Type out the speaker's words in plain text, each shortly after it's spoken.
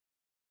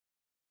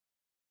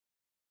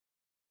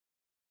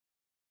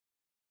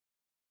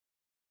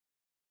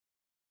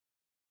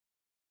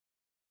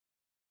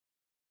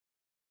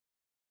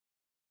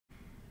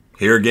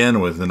Here again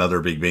with another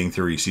Big Bang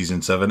Theory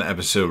Season 7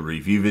 episode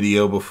review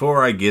video.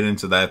 Before I get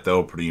into that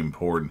though, pretty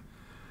important.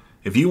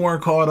 If you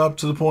aren't caught up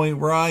to the point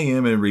where I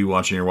am and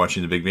rewatching or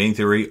watching the Big Bang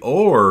Theory,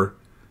 or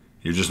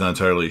you're just not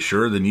entirely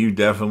sure, then you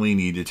definitely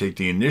need to take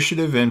the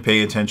initiative and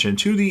pay attention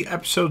to the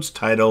episode's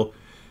title,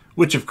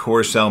 which of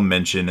course I'll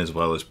mention as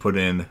well as put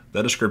in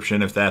the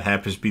description if that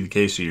happens to be the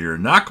case so you're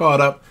not caught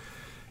up.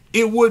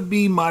 It would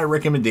be my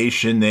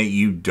recommendation that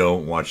you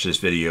don't watch this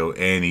video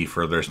any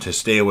further to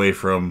stay away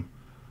from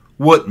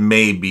what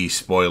may be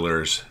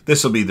spoilers.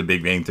 This will be the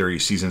Big Bang Theory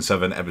Season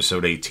 7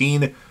 Episode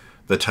 18.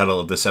 The title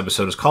of this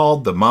episode is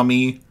called The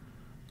Mummy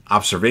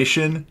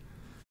Observation.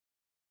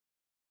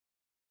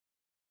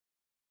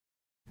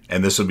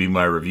 And this will be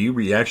my review,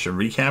 reaction,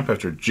 recap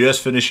after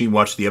just finishing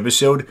watching the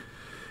episode.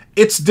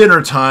 It's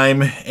dinner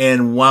time,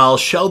 and while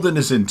Sheldon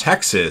is in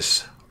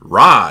Texas,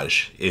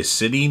 Raj is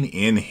sitting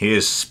in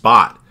his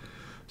spot.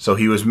 So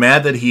he was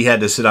mad that he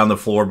had to sit on the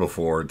floor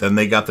before. Then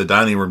they got the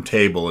dining room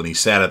table, and he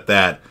sat at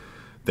that.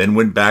 Then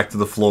went back to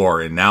the floor,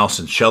 and now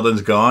since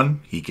Sheldon's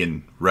gone, he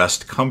can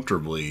rest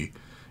comfortably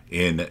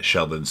in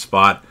Sheldon's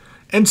spot.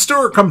 And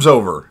Stuart comes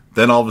over.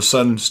 Then all of a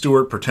sudden,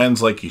 Stuart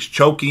pretends like he's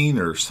choking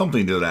or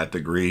something to that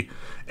degree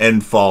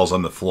and falls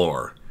on the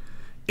floor.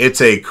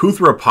 It's a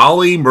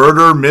Koothrappali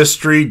murder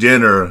mystery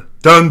dinner.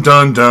 Dun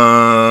dun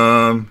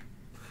dun!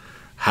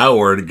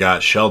 Howard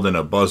got Sheldon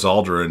a Buzz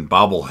Aldrin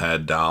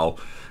bobblehead doll,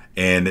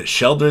 and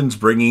Sheldon's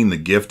bringing the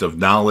gift of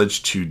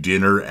knowledge to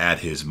dinner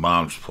at his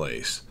mom's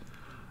place.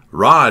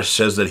 Raj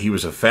says that he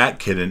was a fat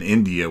kid in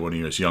India when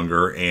he was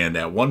younger and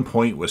at one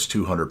point was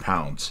 200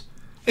 pounds.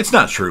 It's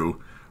not true.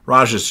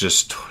 Raj is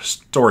just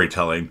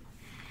storytelling.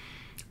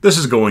 This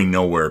is going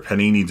nowhere.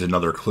 Penny needs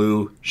another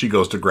clue. She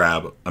goes to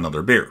grab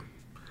another beer.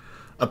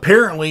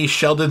 Apparently,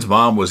 Sheldon's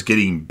mom was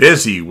getting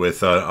busy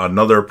with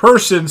another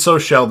person, so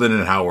Sheldon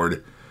and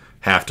Howard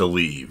have to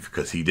leave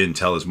because he didn't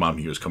tell his mom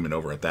he was coming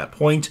over at that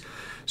point.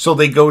 So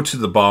they go to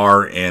the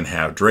bar and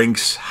have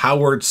drinks.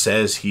 Howard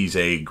says she's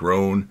a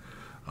grown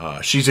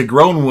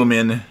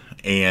woman,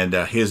 and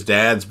his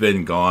dad's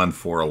been gone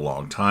for a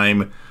long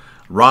time.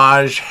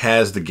 Raj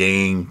has the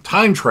gang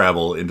time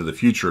travel into the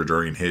future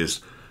during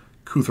his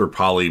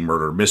Koothrappali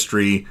murder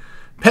mystery.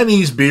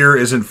 Penny's beer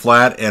isn't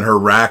flat, and her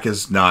rack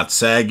is not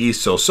saggy,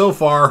 so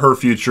far her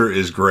future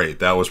is great.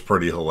 That was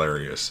pretty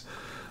hilarious.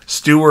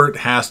 Stuart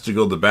has to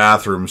go to the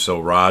bathroom, so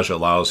Raj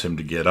allows him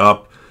to get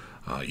up,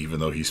 even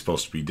though he's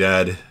supposed to be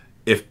dead.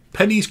 If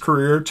Penny's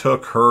career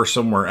took her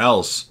somewhere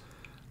else,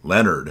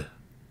 Leonard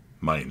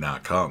might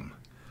not come.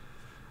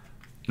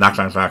 Knock,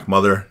 knock, knock,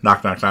 mother.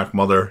 Knock, knock, knock,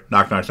 mother.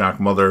 Knock, knock, knock,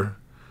 mother.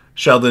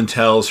 Sheldon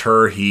tells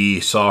her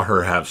he saw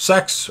her have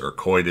sex, or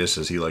coitus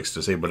as he likes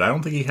to say, but I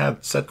don't think he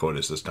had said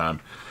coitus this time.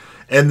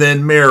 And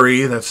then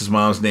Mary, that's his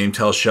mom's name,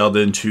 tells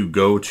Sheldon to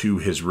go to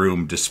his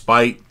room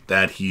despite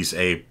that he's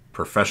a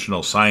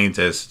professional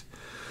scientist.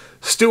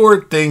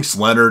 Stuart thinks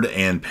Leonard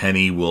and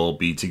Penny will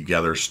be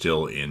together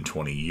still in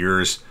 20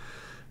 years.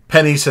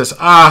 Penny says,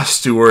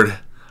 Stuart,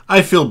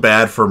 I feel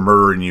bad for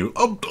murdering you.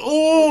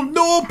 Oh,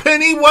 no,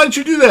 Penny, why'd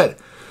you do that?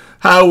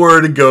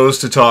 Howard goes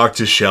to talk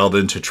to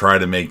Sheldon to try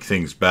to make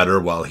things better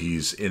while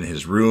he's in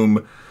his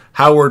room.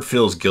 Howard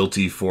feels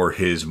guilty for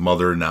his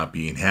mother not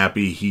being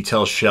happy. He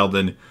tells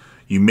Sheldon,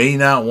 you may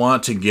not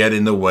want to get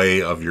in the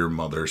way of your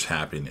mother's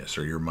happiness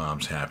or your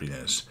mom's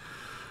happiness.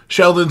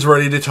 Sheldon's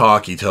ready to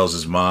talk. He tells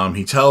his mom.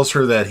 He tells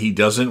her that he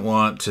doesn't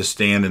want to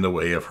stand in the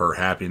way of her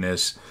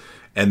happiness.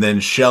 And then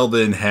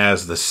Sheldon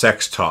has the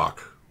sex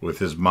talk with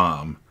his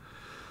mom.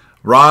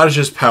 Raj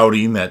is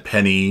pouting that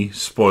Penny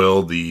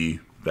spoiled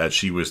that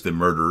she was the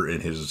murderer in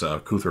his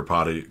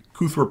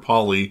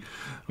Koothrappali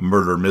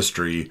murder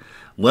mystery.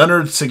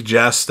 Leonard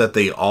suggests that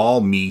they all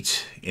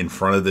meet in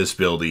front of this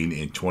building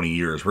in 20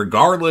 years,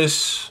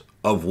 regardless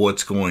of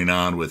what's going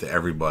on with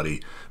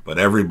everybody. But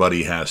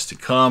everybody has to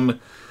come.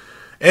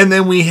 And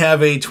then we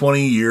have a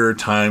 20-year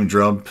time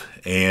jump,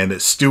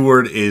 and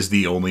Stuart is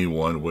the only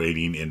one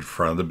waiting in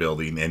front of the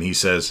building. And he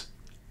says,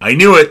 I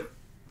knew it,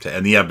 to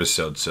end the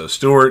episode. So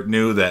Stuart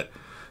knew that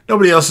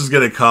nobody else is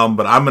going to come,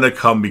 but I'm going to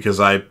come because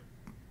I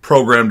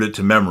programmed it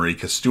to memory,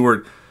 because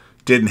Stuart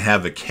didn't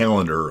have a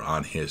calendar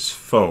on his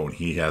phone.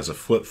 He has a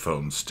flip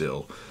phone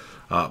still.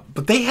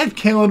 But they had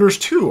calendars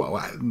too.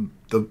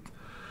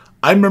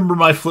 I remember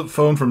my flip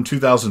phone from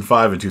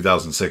 2005 and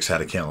 2006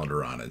 had a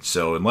calendar on it.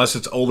 So unless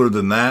it's older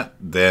than that,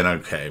 then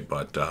okay.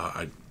 But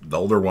the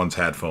older ones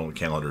had phone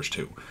calendars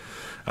too.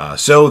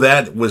 So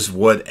that was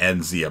what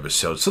ends the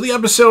episode. So the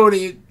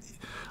episode,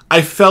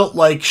 I felt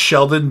like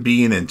Sheldon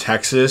being in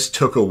Texas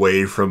took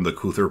away from the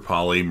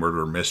Koothrappali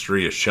murder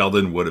mystery. If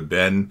Sheldon would have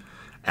been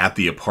at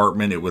the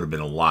apartment, it would have been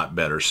a lot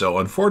better. So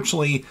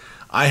unfortunately,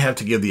 I have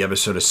to give the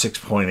episode a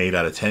 6.8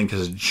 out of 10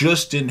 because it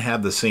just didn't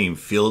have the same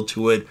feel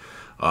to it.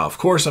 Of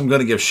course, I'm going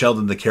to give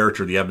Sheldon the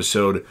character of the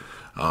episode.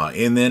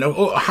 And then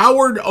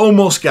Howard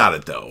almost got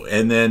it, though.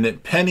 And then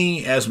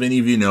Penny, as many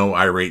of you know,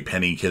 I rate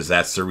Penny because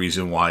that's the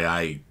reason why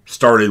I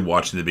started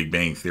watching The Big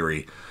Bang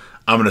Theory.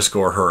 I'm going to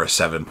score her a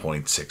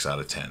 7.6 out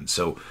of 10.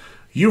 So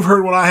you've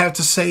heard what I have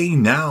to say.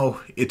 Now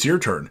it's your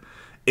turn.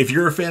 If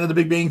you're a fan of The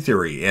Big Bang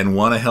Theory and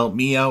want to help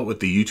me out with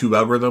the YouTube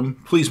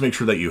algorithm, please make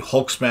sure that you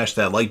Hulk smash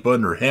that like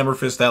button or hammer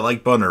fist that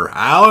like button or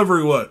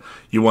however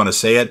you want to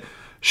say it.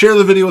 Share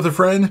the video with a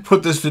friend.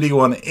 Put this video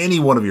on any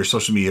one of your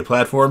social media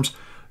platforms.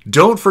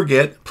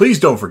 Please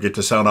don't forget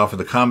to sound off in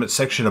the comment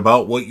section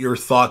about what your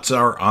thoughts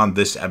are on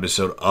this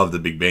episode of The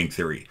Big Bang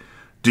Theory.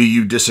 Do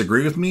you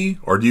disagree with me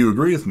or do you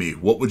agree with me?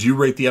 What would you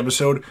rate the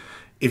episode?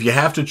 If you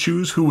have to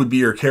choose, who would be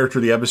your character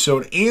of the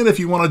episode? And if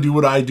you want to do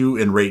what I do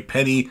and rate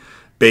Penny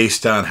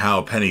based on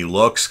how Penny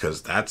looks, because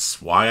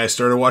that's why I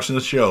started watching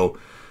the show,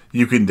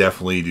 you can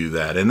definitely do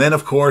that. And then,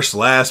 of course,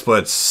 last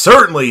but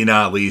certainly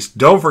not least,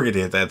 don't forget to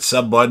hit that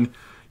sub button.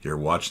 You're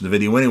watching the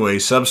video anyway.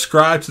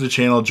 Subscribe to the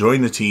channel,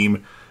 join the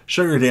team,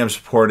 show your damn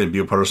support, and be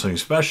a part of something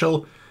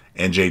special.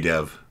 And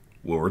JDev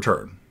will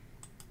return.